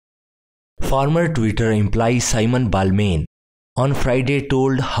Former Twitter employee Simon Balmain on Friday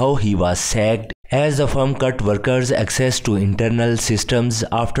told how he was sacked as the firm cut workers' access to internal systems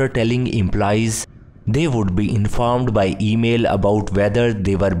after telling employees they would be informed by email about whether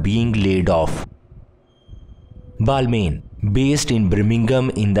they were being laid off. Balmain, based in Birmingham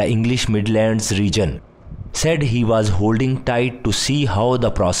in the English Midlands region, said he was holding tight to see how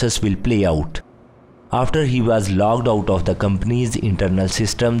the process will play out after he was logged out of the company's internal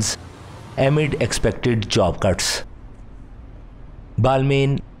systems amid expected job cuts.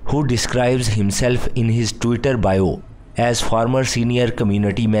 Balmain, who describes himself in his Twitter bio as former senior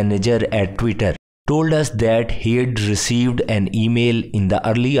community manager at Twitter, told us that he had received an email in the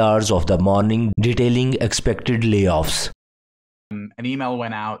early hours of the morning detailing expected layoffs. An email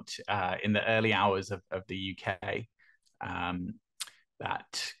went out in the early hours of the UK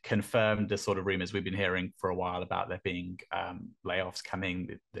that confirmed the sort of rumors we've been hearing for a while about there being layoffs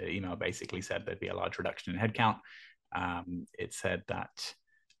coming. The email basically said there'd be a large reduction in headcount. It said that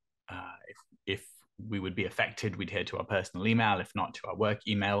if we would be affected, we'd hear to our personal email, if not to our work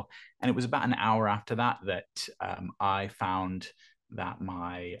email. And it was about an hour after that I found that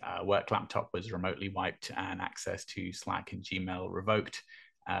my work laptop was remotely wiped and access to Slack and Gmail revoked.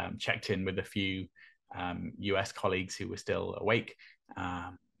 Checked in with a few US colleagues who were still awake,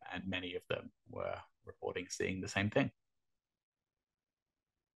 and many of them were reporting seeing the same thing.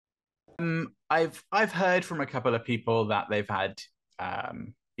 I've heard from a couple of people that they've had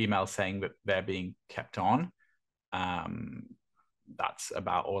emails saying that they're being kept on. That's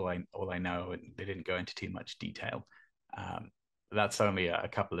about all I know, and they didn't go into too much detail. That's only a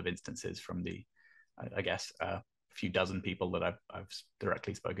couple of instances from the, I guess, a few dozen people that I've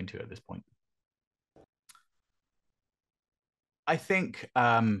directly spoken to at this point. I think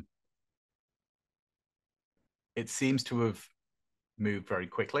it seems to have moved very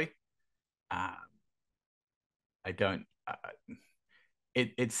quickly.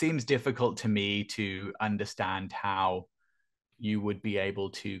 It seems difficult to me to understand how you would be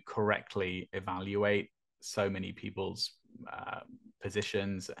able to correctly evaluate so many people's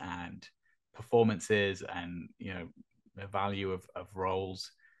positions and performances and the value of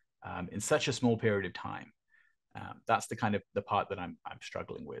roles in such a small period of time. That's the part that I'm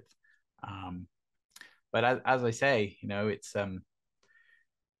struggling with. But as I say,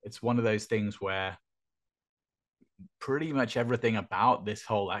 it's one of those things where pretty much everything about this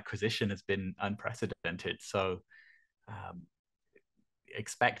whole acquisition has been unprecedented. So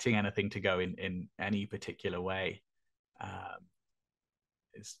expecting anything to go in any particular way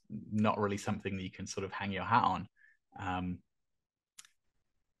is not really something that you can sort of hang your hat on.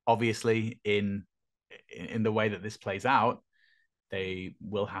 Obviously, in the way that this plays out, they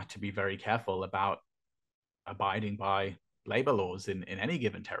will have to be very careful about abiding by labor laws in any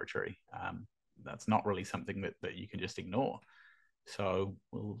given territory. That's not really something that you can just ignore. So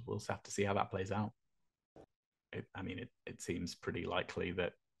we'll just have to see how that plays out. It seems pretty likely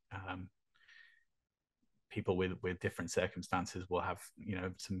that people with different circumstances will have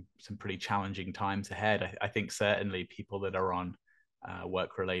some pretty challenging times ahead. I think certainly people that are on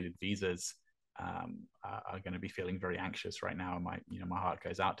work-related visas are going to be feeling very anxious right now. My heart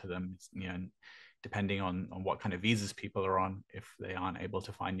goes out to them. Depending on what kind of visas people are on, if they aren't able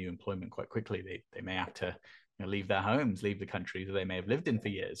to find new employment quite quickly, they may have to leave their homes, leave the countries that they may have lived in for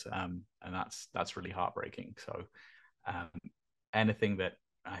years, and that's really heartbreaking. So anything that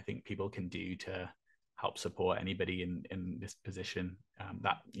I think people can do to help support anybody in this position,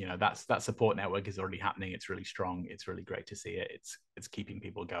 that support network is already happening. It's really strong. It's really great to see it. It's keeping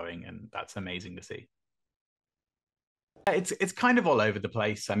people going, and that's amazing to see. It's kind of all over the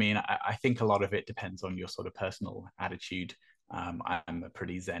place. I think a lot of it depends on your sort of personal attitude. I'm a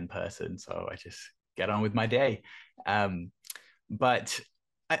pretty zen person, so I just get on with my day. But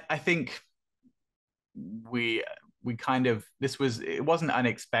I think it wasn't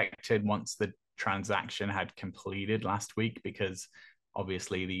unexpected once the transaction had completed last week, because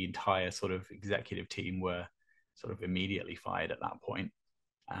obviously the entire sort of executive team were sort of immediately fired at that point.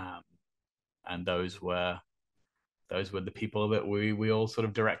 And those were the people that we all sort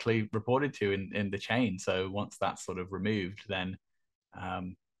of directly reported to in the chain. So once that's sort of removed, then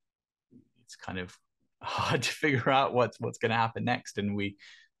it's kind of hard to figure out what's going to happen next. And we,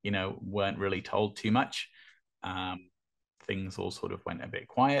 weren't really told too much. Things all sort of went a bit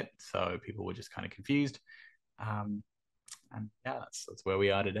quiet, so people were just kind of confused. And yeah, that's where we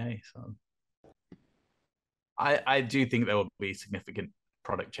are today. So I do think there will be significant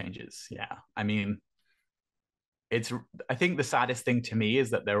product changes. Yeah, I think the saddest thing to me is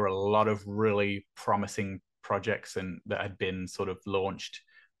that there were a lot of really promising projects that had been sort of launched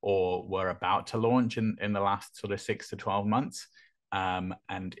or were about to launch in the last sort of 6 to 12 months.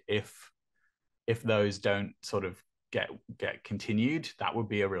 And if those don't sort of get continued, that would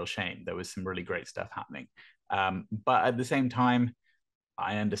be a real shame. There was some really great stuff happening. But at the same time,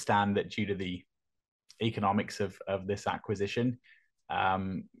 I understand that due to the economics of this acquisition,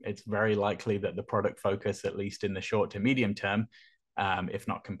 it's very likely that the product focus, at least in the short to medium term, if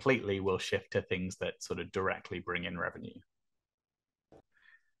not completely, will shift to things that sort of directly bring in revenue.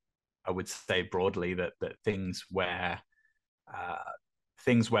 I would say broadly that things where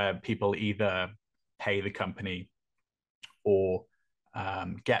people either pay the company or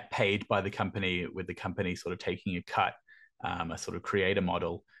get paid by the company, with the company sort of taking a cut, a sort of creator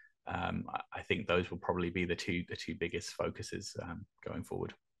model. I think those will probably be the two biggest focuses going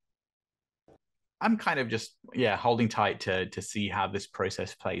forward. I'm kind of just holding tight to see how this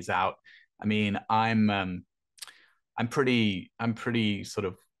process plays out. I mean, I'm pretty sort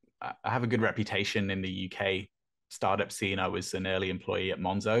of, I have a good reputation in the UK startup scene. I was an early employee at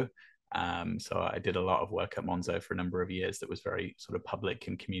Monzo. So I did a lot of work at Monzo for a number of years that was very sort of public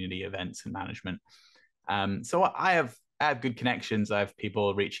and community events and management. So I have good connections. I have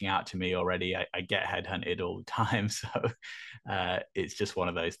people reaching out to me already. I get headhunted all the time. So it's just one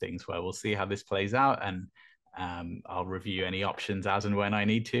of those things where we'll see how this plays out, and I'll review any options as and when I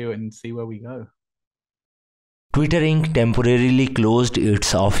need to and see where we go. Twitter Inc. temporarily closed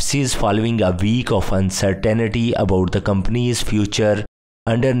its offices following a week of uncertainty about the company's future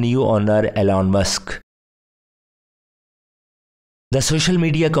under new owner Elon Musk. The social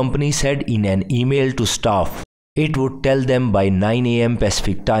media company said in an email to staff it would tell them by 9 a.m.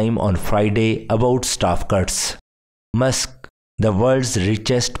 Pacific time on Friday about staff cuts. Musk, the world's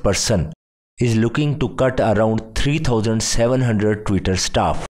richest person, is looking to cut around 3,700 Twitter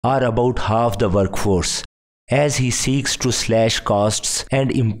staff, or about half the workforce, as he seeks to slash costs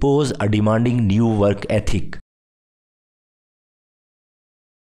and impose a demanding new work ethic.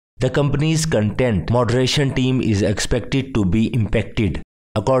 The company's content moderation team is expected to be impacted,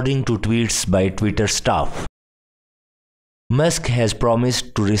 according to tweets by Twitter staff. Musk has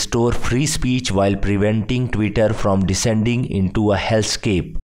promised to restore free speech while preventing Twitter from descending into a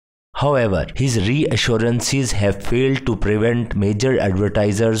hellscape. However, his reassurances have failed to prevent major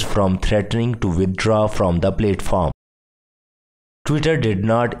advertisers from threatening to withdraw from the platform. Twitter did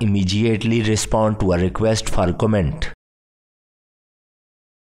not immediately respond to a request for comment.